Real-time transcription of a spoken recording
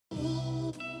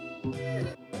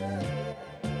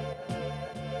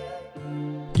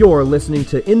You're listening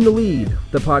to In the Lead,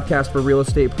 the podcast for real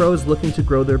estate pros looking to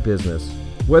grow their business.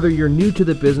 Whether you're new to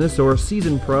the business or a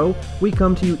seasoned pro, we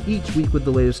come to you each week with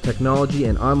the latest technology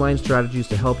and online strategies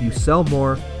to help you sell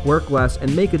more, work less,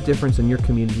 and make a difference in your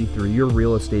community through your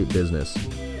real estate business.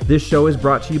 This show is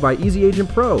brought to you by Easy Agent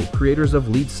Pro, creators of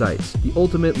Lead Sites, the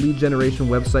ultimate lead generation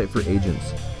website for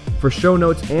agents. For show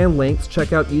notes and links,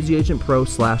 check out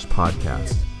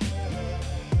easyagentpro.com/podcast.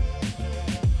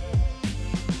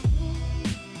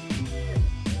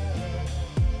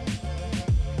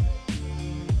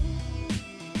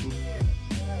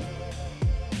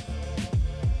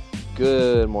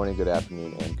 Good morning, good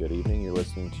afternoon, and good evening. You're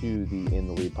listening to the In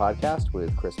the Lead podcast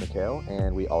with Chris McHale,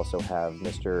 and we also have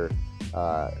Mr.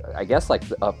 I guess like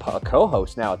a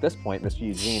co-host now at this point, Mr.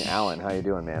 Eugene Allen. How you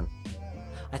doing, man?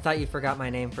 I thought you forgot my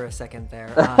name for a second there.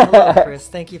 Hello, Chris.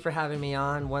 Thank you for having me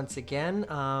on once again.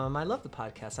 I love the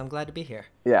podcast. I'm glad to be here.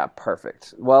 Yeah,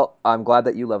 perfect. Well, I'm glad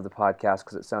that you love the podcast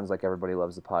because it sounds like everybody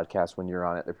loves the podcast when you're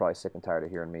on it. They're probably sick and tired of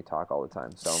hearing me talk all the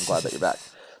time, so I'm glad that you're back.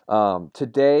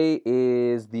 Today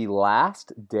is the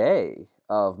last day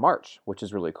of March, which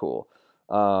is really cool.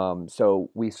 So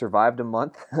we survived a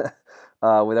month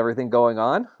with everything going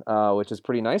on, which is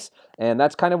pretty nice. And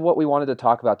that's kind of what we wanted to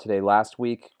talk about today. Last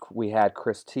week, we had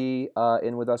Chris T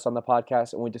in with us on the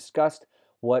podcast, and we discussed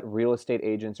what real estate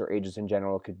agents or agents in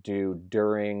general could do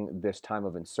during this time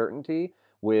of uncertainty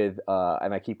with,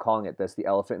 and I keep calling it this, the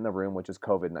elephant in the room, which is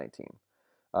COVID-19.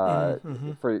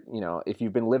 If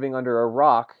you've been living under a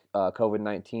rock,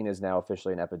 COVID-19 is now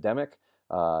officially an epidemic.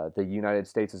 The United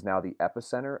States is now the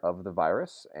epicenter of the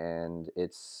virus, and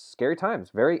it's scary times,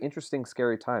 very interesting,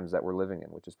 scary times that we're living in,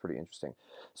 which is pretty interesting.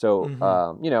 So,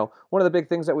 one of the big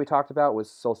things that we talked about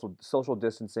was social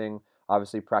distancing,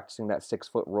 obviously practicing that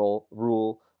 6-foot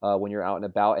rule when you're out and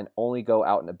about, and only go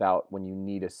out and about when you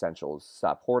need essentials.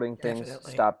 Stop hoarding things,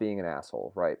 Definitely. Stop being an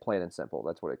asshole, right? Plain and simple.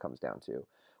 That's what it comes down to.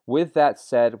 With that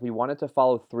said, we wanted to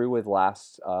follow through with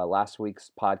last week's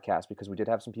podcast because we did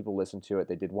have some people listen to it.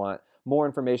 They did want more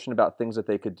information about things that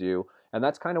they could do, and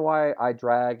that's kind of why I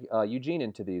drag Eugene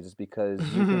into these, is because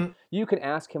you can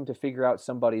ask him to figure out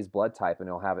somebody's blood type, and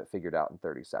he'll have it figured out in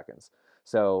 30 seconds.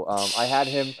 So I had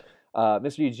him.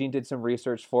 Mr. Eugene did some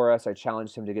research for us. I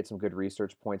challenged him to get some good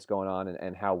research points going on,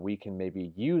 and how we can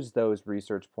maybe use those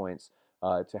research points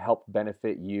to help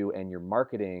benefit you and your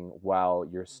marketing while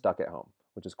you're stuck at home,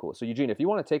 which is cool. So Eugene, if you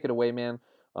want to take it away, man,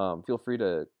 feel free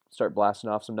to start blasting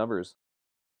off some numbers.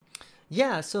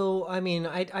 Yeah, so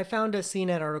I found a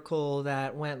CNET article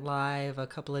that went live a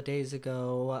couple of days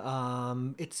ago.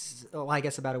 I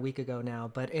guess about a week ago now.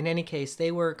 But in any case,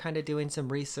 they were kind of doing some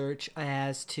research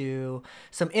as to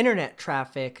some internet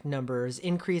traffic numbers,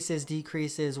 increases,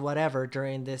 decreases, whatever,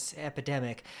 during this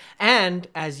epidemic. And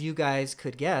as you guys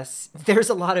could guess, there's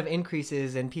a lot of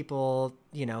increases in people,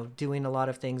 doing a lot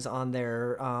of things on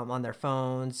their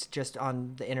phones, just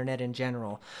on the internet in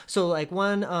general. So like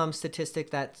one statistic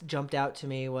that jumped out to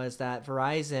me was that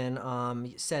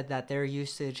Verizon said that their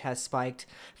usage has spiked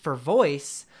for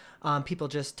voice, people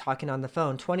just talking on the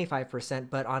phone, 25%,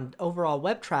 but on overall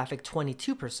web traffic,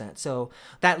 22%. So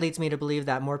that leads me to believe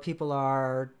that more people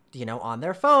are on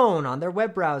their phone, on their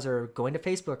web browser, going to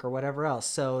Facebook or whatever else.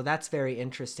 So that's very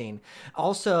interesting.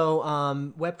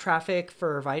 Also, web traffic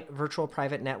for virtual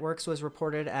private networks was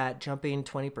reported at jumping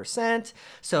 20%.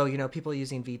 So, people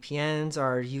using VPNs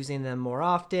are using them more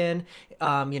often.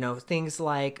 Things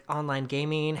like online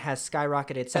gaming has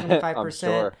skyrocketed 75%. I'm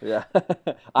sure, yeah.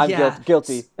 I'm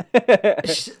guilty.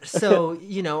 So,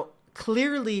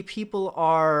 clearly people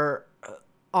are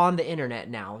on the internet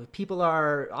now. People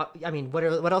are,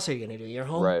 what else are you going to do? You're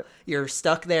home, right. You're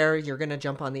stuck there, you're going to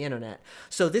jump on the internet.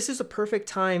 So this is a perfect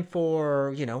time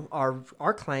for,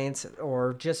 our clients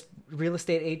or just real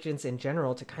estate agents in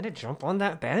general to kind of jump on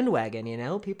that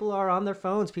bandwagon. People are on their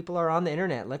phones, people are on the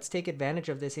internet. Let's take advantage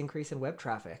of this increase in web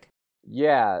traffic.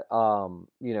 Yeah.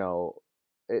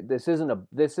 This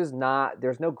is not,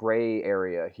 there's no gray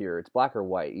area here. It's black or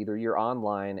white. Either you're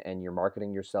online and you're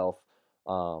marketing yourself,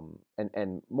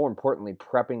 and more importantly,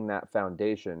 prepping that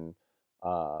foundation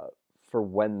for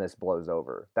when this blows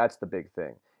over. That's the big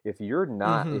thing. If you're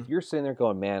not, if you're sitting there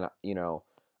going, man,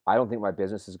 I don't think my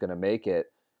business is going to make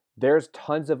it, there's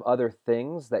tons of other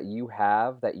things that you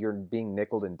have that you're being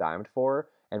nickeled and dimed for.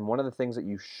 And one of the things that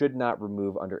you should not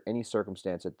remove under any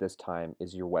circumstance at this time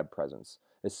is your web presence,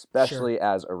 especially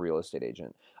as a real estate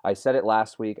agent. I said it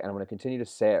last week, and I'm going to continue to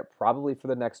say it probably for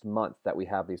the next month that we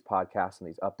have these podcasts and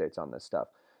these updates on this stuff.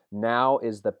 Now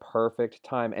is the perfect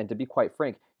time. And to be quite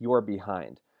frank, you are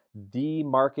behind. The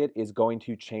market is going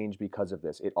to change because of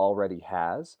this. It already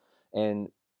has. And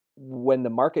when the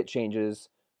market changes,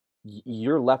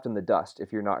 you're left in the dust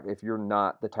if you're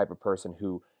not the type of person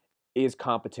who is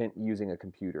competent using a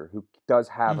computer, who does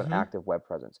have an Mm-hmm. active web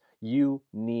presence. You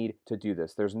need to do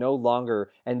this. There's no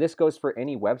longer, and this goes for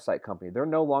any website company, they're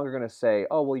no longer going to say,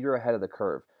 oh, well, you're ahead of the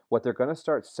curve. What they're going to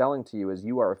start selling to you is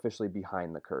you are officially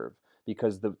behind the curve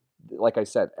because like I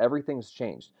said, everything's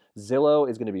changed. Zillow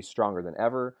is going to be stronger than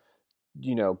ever.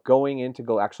 Going in to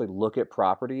go actually look at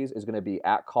properties is going to be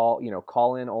at call,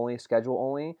 call in only, schedule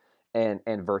only, and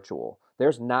virtual.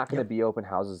 There's not going to Yep. be open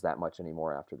houses that much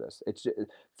anymore after this. It's just,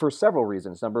 for several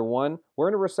reasons. Number one, we're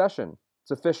in a recession. It's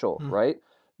official, Mm. right?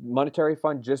 Monetary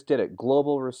Fund just did it.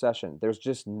 Global recession. There's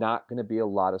just not going to be a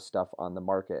lot of stuff on the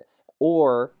market.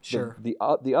 Or Sure. the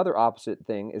other opposite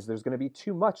thing is there's going to be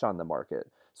too much on the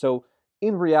market. So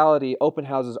in reality, open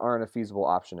houses aren't a feasible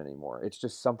option anymore. It's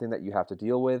just something that you have to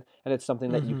deal with, and it's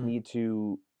something that you Mm-hmm. need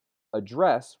to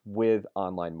address with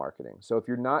online marketing. So if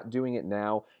you're not doing it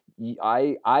now,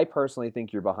 I personally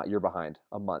think you're behind. You're behind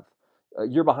a month.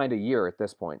 You're behind a year at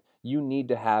this point. You need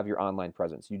to have your online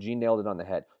presence. Eugene nailed it on the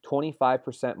head.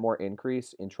 25% more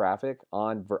increase in traffic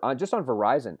on just on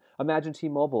Verizon. Imagine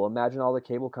T-Mobile. Imagine all the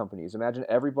cable companies. Imagine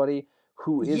everybody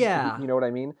Yeah. you know what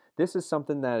I mean? This is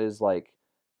something that is like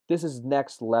this is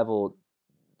next level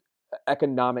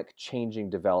economic changing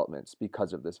developments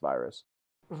because of this virus.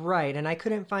 Right, and I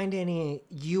couldn't find any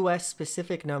U.S.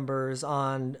 specific numbers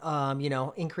on,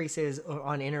 increases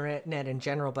on internet in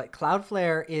general. But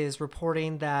Cloudflare is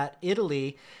reporting that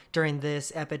Italy, during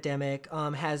this epidemic,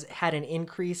 has had an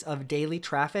increase of daily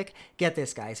traffic. Get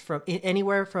this, guys, from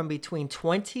anywhere from between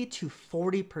 20 to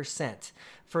 40%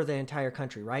 for the entire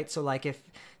country. Right, so like if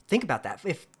think about that,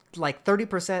 if like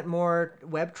 30% more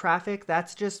web traffic,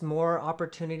 that's just more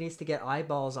opportunities to get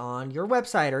eyeballs on your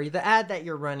website or the ad that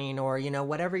you're running, or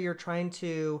whatever you're trying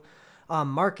to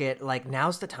market. Like,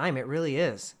 now's the time, it really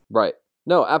is. Right.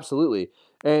 No, absolutely.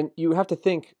 And you have to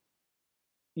think,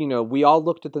 we all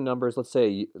looked at the numbers, let's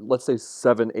say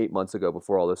 7, 8 months ago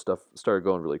before all this stuff started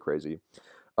going really crazy.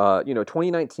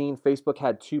 2019, Facebook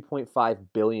had 2.5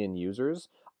 billion users.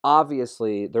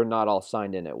 Obviously, they're not all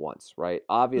signed in at once, right?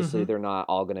 Obviously, Mm-hmm. they're not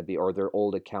all going to be, or they're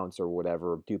old accounts or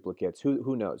whatever, duplicates.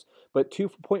 Who knows? But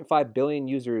 2.5 billion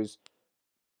users,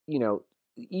 you know,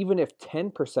 even if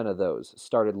 10% of those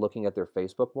started looking at their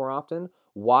Facebook more often,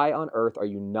 why on earth are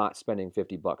you not spending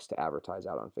 $50 to advertise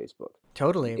out on Facebook?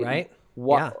 Totally, It, right?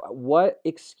 what Yeah. what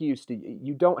excuse do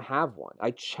you don't have one?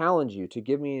 I challenge you to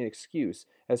give me an excuse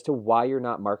as to why you're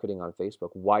not marketing on Facebook,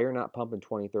 why you're not pumping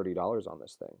 $20, $30 on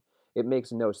this thing. It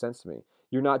makes no sense to me.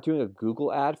 You're not doing a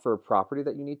Google ad for a property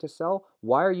that you need to sell.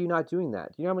 Why are you not doing that?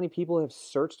 Do you know how many people have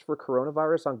searched for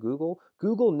coronavirus on Google?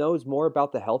 Google knows more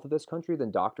about the health of this country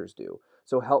than doctors do.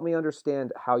 So help me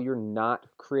understand how you're not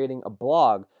creating a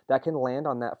blog that can land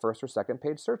on that first or second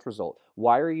page search result.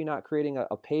 Why are you not creating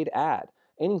a paid ad?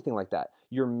 Anything like that.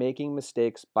 You're making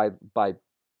mistakes by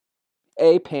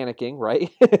A, panicking,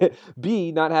 right?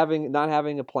 B, not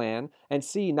having a plan, and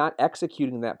C, not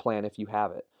executing that plan if you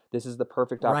have it. This is the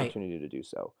perfect Right. opportunity to do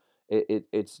so.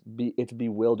 It's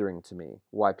bewildering to me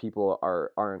why people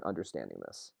aren't understanding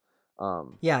this.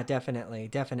 Um, Yeah, definitely,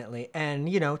 definitely. And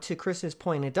to Chris's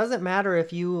point, it doesn't matter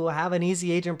if you have an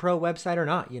Easy Agent Pro website or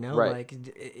not, right.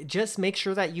 like just make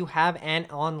sure that you have an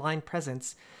online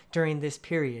presence during this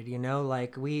period,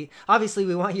 like we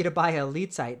want you to buy a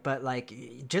lead site, but like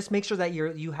just make sure that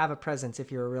you have a presence if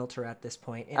you're a realtor at this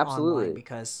point online, Absolutely.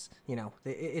 because,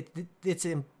 it's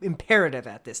imperative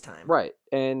at this time. Right.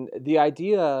 And the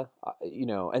idea,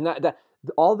 and that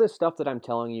all this stuff that I'm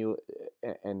telling you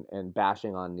and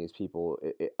bashing on these people,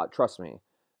 trust me,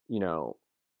 you know,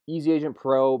 Easy Agent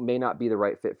Pro may not be the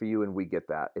right fit for you, and we get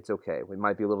that. It's okay. It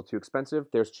might be a little too expensive.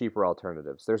 There's cheaper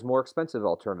alternatives. There's more expensive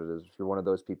alternatives if you're one of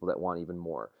those people that want even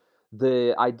more.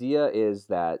 The idea is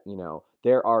that,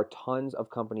 there are tons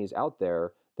of companies out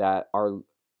there that are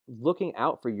looking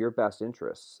out for your best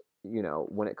interests,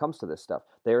 when it comes to this stuff.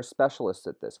 They are specialists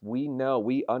at this.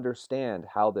 We understand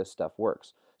how this stuff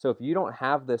works. So if you don't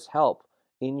have this help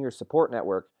in your support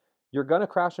network, you're going to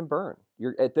crash and burn.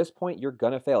 You're at this point, you're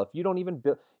going to fail. If you don't even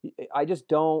build, I just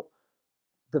don't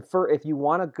if you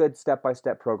want a good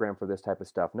step-by-step program for this type of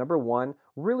stuff, number one,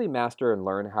 really master and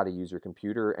learn how to use your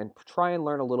computer and try and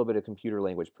learn a little bit of computer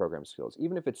language program skills,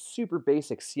 even if it's super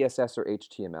basic CSS or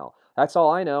HTML. That's all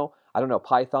I know. I don't know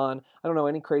Python. I don't know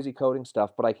any crazy coding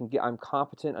stuff, but I'm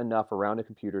competent enough around a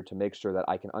computer to make sure that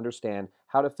I can understand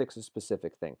how to fix a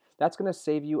specific thing. That's going to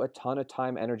save you a ton of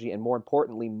time, energy, and more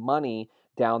importantly, money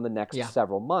down the next Yeah.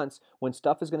 several months when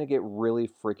stuff is going to get really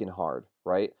freaking hard,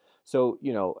 right? So,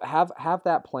 have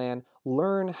that plan.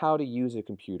 Learn how to use a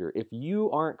computer. If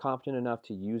you aren't competent enough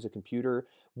to use a computer,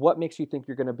 what makes you think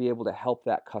you're going to be able to help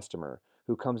that customer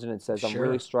who comes in and says, "I'm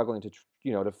really Sure. struggling to,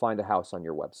 to find a house on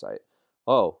your website."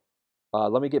 Oh,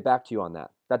 let me get back to you on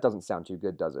that. That doesn't sound too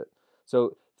good, does it?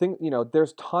 So,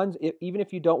 there's tons. Even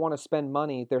if you don't want to spend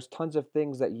money, there's tons of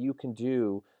things that you can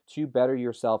do to better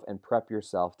yourself and prep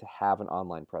yourself to have an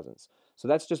online presence. So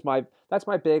that's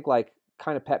my big, like,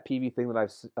 kind of pet peeve thing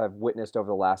that I've witnessed over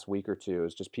the last week or two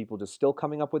is just people just still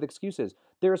coming up with excuses.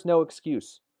 There's no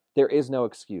excuse. There is no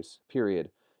excuse. Period.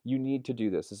 You need to do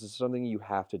this. This is something you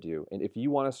have to do. And if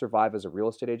you want to survive as a real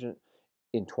estate agent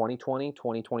in 2020,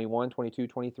 2021, 22,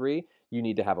 23, you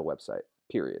need to have a website.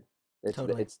 Period. It's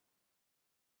Totally. it's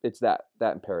it's that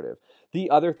imperative. The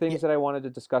other Yeah. things that I wanted to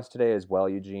discuss today as well,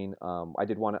 Eugene, I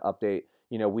did want to update.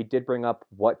 We did bring up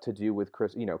what to do with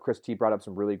Chris. Chris T brought up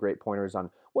some really great pointers on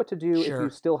what to do if you Sure.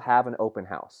 still have an open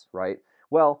house, right?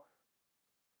 Well,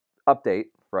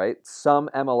 update, right? Some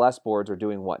MLS boards are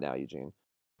doing what now, Eugene?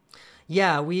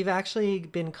 Yeah, we've actually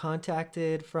been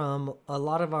contacted from a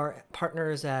lot of our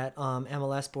partners at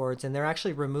MLS boards, and they're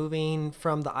actually removing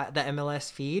from the MLS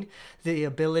feed the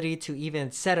ability to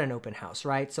even set an open house,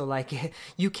 right? So like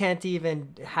you can't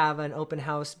even have an open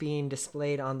house being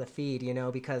displayed on the feed,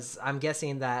 because I'm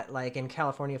guessing that like in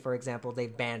California, for example,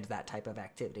 they've banned that type of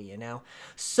activity.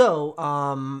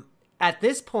 So at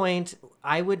this point,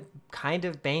 I would kind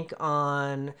of bank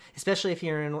on, especially if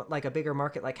you're in like a bigger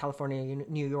market like California,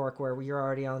 New York, where you're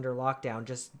already under lockdown,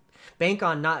 just bank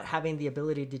on not having the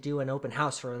ability to do an open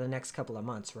house for the next couple of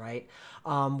months, right?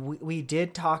 We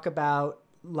did talk about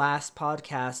last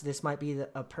podcast, this might be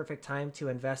a perfect time to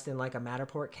invest in like a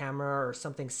Matterport camera or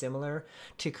something similar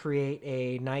to create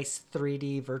a nice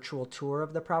 3D virtual tour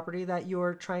of the property that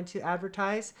you're trying to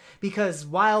advertise. Because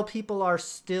while people are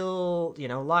still,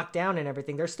 locked down and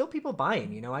everything, there's still people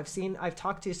buying. I've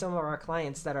talked to some of our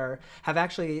clients that have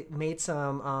actually made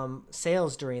some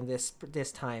sales during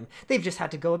this time. They've just had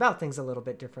to go about things a little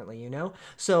bit differently.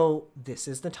 So this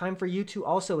is the time for you to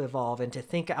also evolve and to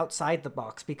think outside the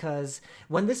box, because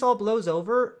when this all blows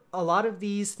over, a lot of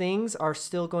these things are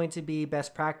still going to be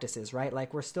best practices, right?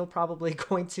 Like we're still probably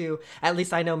going to, at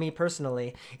least I know me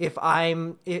personally, if I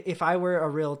were a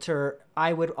realtor,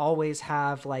 I would always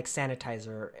have like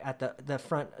sanitizer at the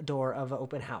front door of an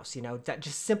open house, that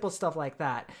just simple stuff like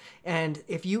that. And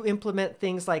if you implement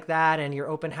things like that and your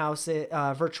open house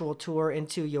virtual tour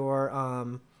into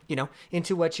your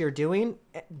into what you're doing,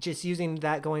 just using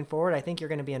that going forward, I think you're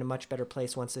going to be in a much better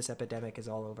place once this epidemic is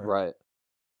all over. Right.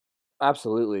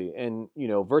 Absolutely. And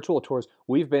virtual tours,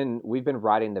 we've been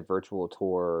riding the virtual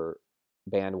tour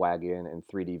bandwagon and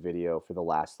 3D video for the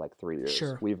last like 3 years.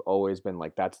 Sure. We've always been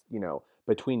like that's,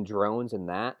 between drones and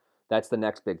that's the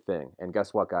next big thing. And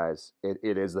guess what, guys?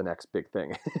 It is the next big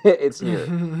thing. It's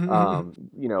here.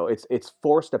 It's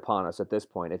forced upon us at this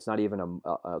point. It's not even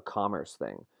a commerce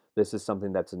thing. This is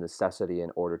something that's a necessity in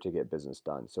order to get business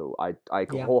done. So I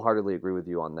Yeah. wholeheartedly agree with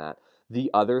you on that. The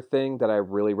other thing that I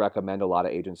really recommend a lot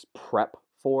of agents prep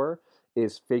for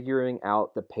is figuring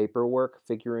out the paperwork,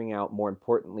 figuring out, more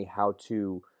importantly, how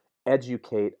to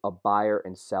educate a buyer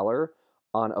and seller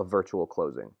on a virtual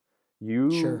closing. Sure.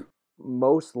 You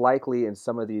most likely in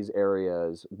some of these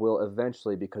areas will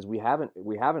eventually, because we haven't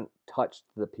touched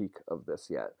the peak of this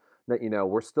yet. That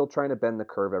we're still trying to bend the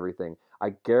curve, everything. I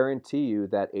guarantee you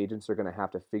that agents are going to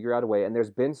have to figure out a way, and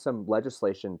there's been some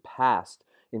legislation passed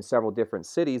in several different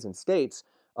cities and states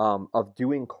of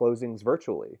doing closings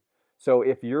virtually. So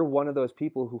if you're one of those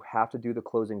people who have to do the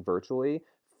closing virtually,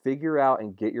 figure out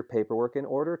and get your paperwork in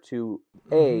order to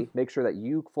Hmm. A, make sure that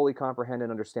you fully comprehend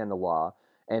and understand the law,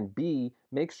 and B,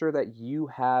 make sure that you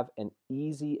have an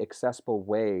easy, accessible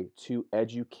way to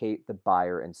educate the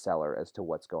buyer and seller as to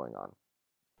what's going on,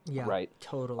 Yeah, right?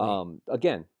 totally.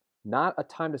 Again, not a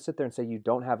time to sit there and say you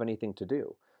don't have anything to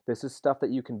do. This is stuff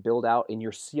that you can build out in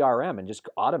your CRM and just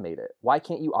automate it. Why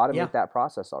can't you Yeah, automate that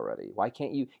process already? Why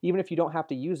can't you, even if you don't have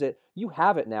to use it, you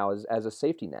have it now as a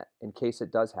safety net in case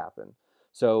it does happen.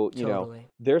 So, totally.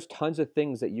 there's tons of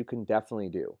things that you can definitely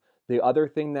do. The other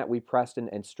thing that we pressed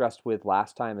and stressed with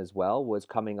last time as well was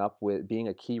coming up with being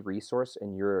a key resource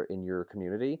in your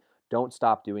community. Don't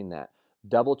stop doing that.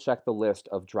 Double check the list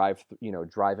of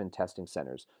drive-in testing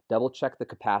centers. Double check the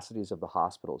capacities of the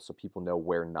hospitals so people know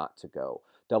where not to go.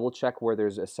 Double check where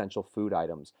there's essential food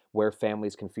items, where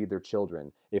families can feed their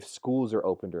children, if schools are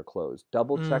opened or closed.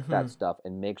 Double check that Hmm. stuff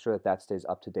and make sure that that stays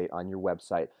up to date on your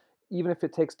website. Even if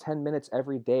it takes 10 minutes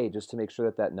every day just to make sure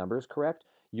that that number is correct,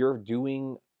 you're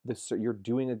doing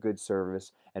a good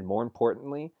service, and more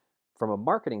importantly, from a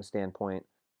marketing standpoint,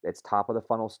 It's top of the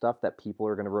funnel stuff that people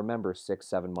are going to remember 6,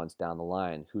 7 months down the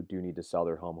line who do need to sell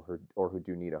their home, or who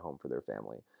do need a home for their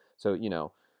family. So,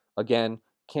 again,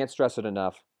 can't stress it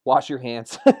enough. Wash your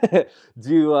hands.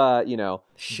 Do,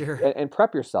 Sure. and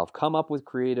prep yourself. Come up with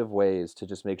creative ways to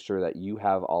just make sure that you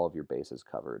have all of your bases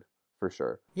covered for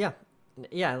sure. Yeah.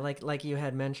 Yeah, like you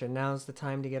had mentioned, now's the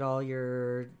time to get all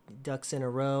your ducks in a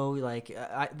row.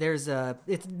 There's a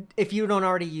it's if you don't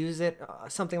already use it,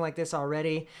 something like this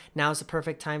already, now's the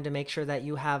perfect time to make sure that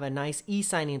you have a nice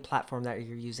e-signing platform that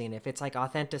you're using. If it's like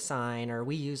AuthentiSign, or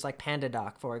we use like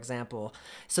PandaDoc, for example,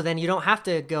 so then you don't have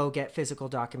to go get physical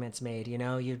documents made.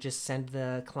 You just send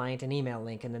the client an email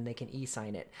link and then they can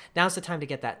e-sign it. Now's the time to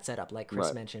get that set up, like Chris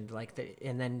Right. mentioned.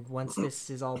 And then once this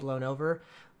is all blown over,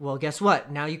 well, guess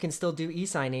what? Now you can still do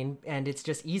e-signing, and it's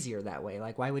just easier that way.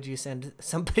 Like, why would you send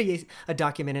somebody a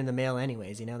document in the mail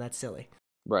anyways? That's silly.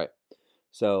 Right.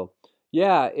 So,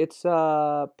 yeah, it's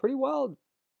pretty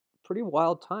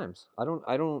wild times. I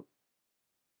don't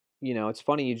it's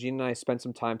funny. Eugene and I spent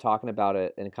some time talking about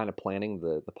it and kind of planning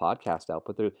the podcast out.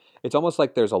 But it's almost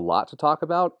like there's a lot to talk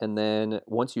about, and then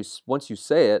once you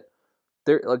say it,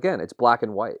 there again, it's black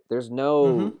and white.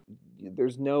 Mm-hmm.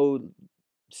 There's no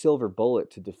silver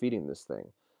bullet to defeating this thing.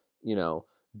 You know,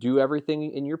 do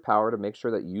everything in your power to make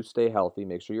sure that you stay healthy,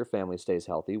 make sure your family stays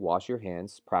healthy, wash your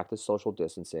hands, practice social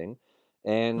distancing,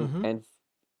 and Mm-hmm.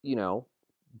 you know,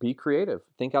 be creative.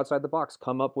 Think outside the box.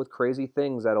 Come up with crazy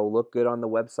things that'll look good on the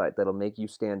website, that'll make you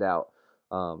stand out.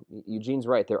 Eugene's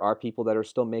right. There are people that are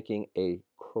still making a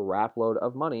crap load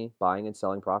of money buying and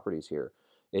selling properties here.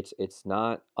 It's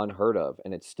not unheard of,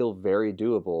 and it's still very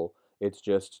doable. It's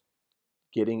just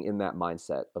getting in that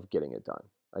mindset of getting it done,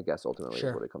 I guess ultimately is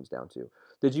Sure. what it comes down to.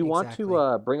 Did you want to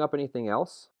Exactly. bring up anything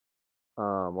else?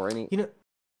 Or any? You know,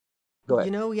 Go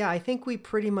ahead. yeah, I think we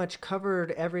pretty much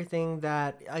covered everything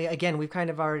again,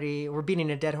 we're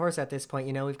beating a dead horse at this point.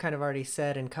 We've kind of already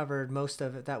said and covered most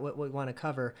of it, that what we want to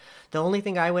cover. The only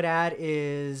thing I would add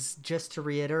is just to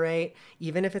reiterate,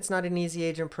 even if it's not an Easy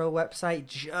Agent Pro website,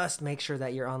 just make sure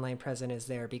that your online presence is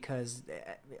there, because,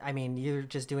 I mean, you're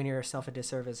just doing yourself a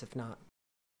disservice if not.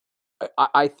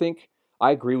 I think I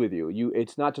agree with you.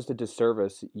 It's not just a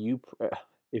disservice.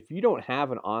 If you don't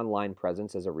have an online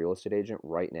presence as a real estate agent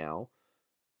right now,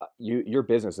 your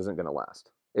business isn't going to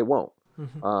last. It won't.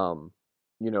 Hmm. Um,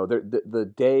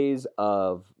 the days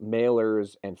of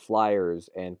mailers and flyers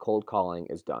and cold calling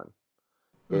is done.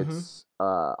 Hmm.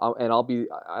 And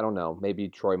I don't know, maybe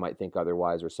Troy might think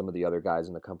otherwise, or some of the other guys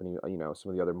in the company,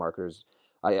 some of the other marketers.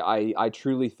 I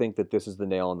truly think that this is the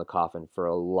nail in the coffin for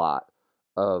a lot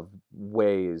of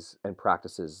ways and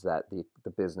practices that the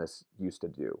business used to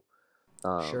do.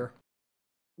 Um, Sure.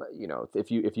 but, if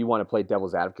you want to play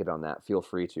devil's advocate on that, feel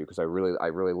free to, because I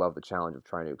really love the challenge of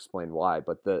trying to explain why.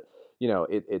 But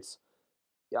it's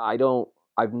I don't.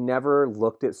 I've never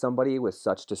looked at somebody with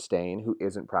such disdain who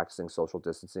isn't practicing social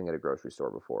distancing at a grocery store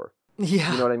before. You know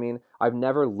Yeah. what I mean? I've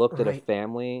never looked at a Right.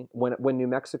 family when New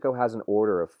Mexico has an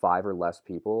order of 5 or less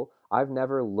people. I've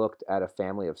never looked at a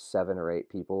family of 7 or 8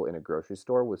 people in a grocery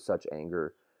store with such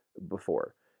anger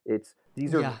before.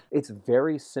 Yeah. It's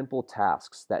very simple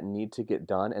tasks that need to get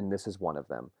done, and this is one of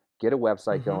them. Get a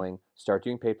website Hmm. going, start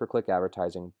doing pay-per-click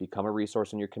advertising, become a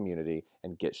resource in your community,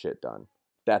 and get shit done.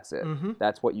 That's it. Hmm.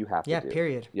 That's what you have to Yeah, do.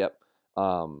 period. Yep.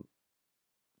 Um,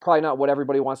 Probably not what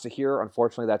everybody wants to hear.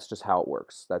 Unfortunately, that's just how it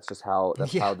works. That's how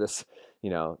Yeah. this,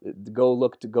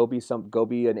 go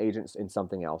be an agent in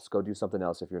something else. Go do something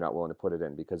else if you're not willing to put it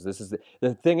in, because this is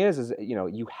the thing is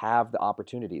you have the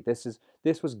opportunity.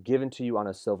 This was given to you on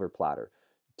a silver platter.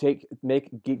 Get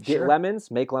Sure. lemons,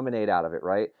 make lemonade out of it,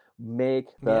 right? Make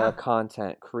the Yeah.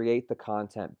 content, create the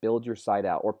content, build your site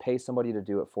out, or pay somebody to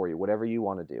do it for you. Whatever you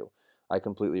want to do. I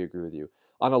completely agree with you.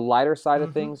 On a lighter side of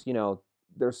Hmm. things,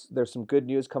 there's some good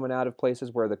news coming out of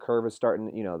places where the curve is starting,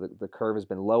 the curve has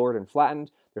been lowered and flattened.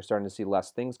 They're starting to see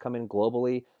less things come in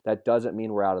globally. That doesn't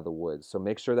mean we're out of the woods. So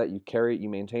make sure that you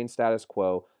maintain status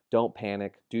quo. Don't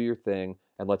panic. Do your thing,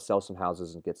 and let's sell some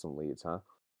houses and get some leads, huh?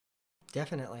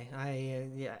 Definitely.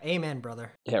 Yeah. Amen,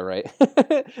 brother. Yeah, right.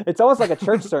 It's almost like a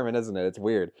church sermon, isn't it? It's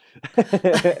weird.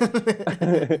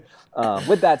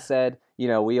 With that said,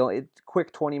 it's a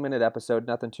quick 20-minute episode,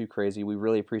 nothing too crazy. We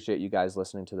really appreciate you guys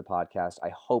listening to the podcast. I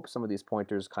hope some of these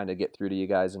pointers kind of get through to you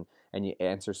guys, and you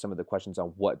answer some of the questions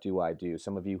on what do I do.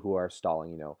 Some of you who are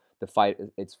stalling, the fight,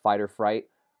 it's fight or fright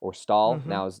or stall. Hmm.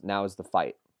 Now is the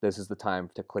fight. This is the time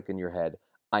to click in your head.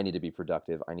 I need to be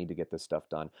productive. I need to get this stuff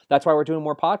done. That's why we're doing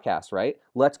more podcasts, right?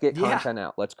 Let's get Yeah. content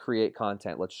out. Let's create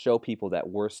content. Let's show people that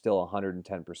we're still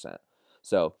 110%.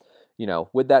 So,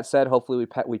 with that said, hopefully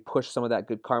we push some of that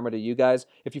good karma to you guys.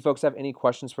 If you folks have any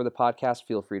questions for the podcast,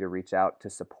 feel free to reach out to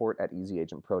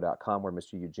support@easyagentpro.com, where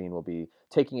Mr. Eugene will be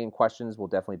taking in questions. We'll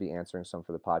definitely be answering some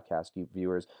for the podcast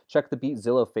viewers. Check the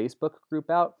BeatZillow Facebook group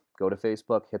out. Go to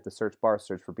Facebook, hit the search bar,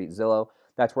 search for BeatZillow.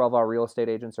 That's where all of our real estate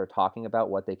agents are talking about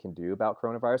what they can do about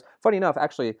coronavirus. Funny enough,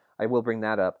 actually, I will bring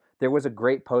that up. There was a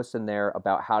great post in there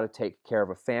about how to take care of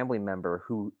a family member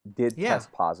who did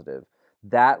test positive.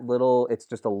 It's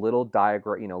just a little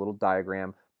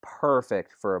diagram,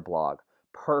 perfect for a blog,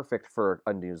 perfect for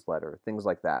a newsletter, things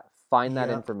like that. Find that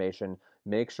information,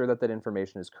 make sure that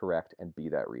information is correct, and be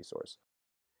that resource.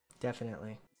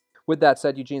 Definitely. With that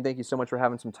said, Eugene, thank you so much for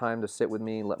having some time to sit with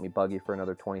me. Let me bug you for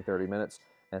another 20, 30 minutes.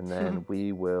 And then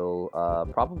we will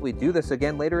probably do this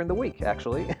again later in the week,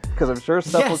 actually, because I'm sure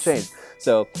stuff will change.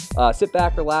 So sit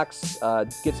back, relax,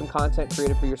 get some content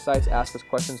created for your sites, ask us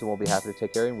questions, and we'll be happy to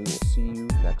take care of you. And we will see you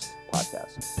next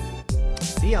podcast.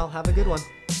 See y'all. Have a good one.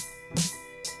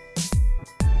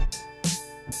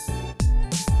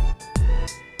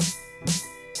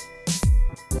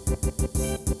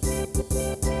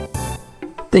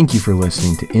 Thank you for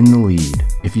listening to In the Lead.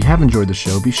 If you have enjoyed the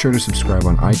show, be sure to subscribe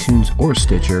on iTunes or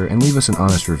Stitcher and leave us an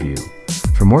honest review.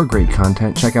 For more great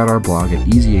content, check out our blog at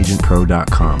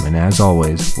easyagentpro.com. And as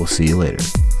always, we'll see you later.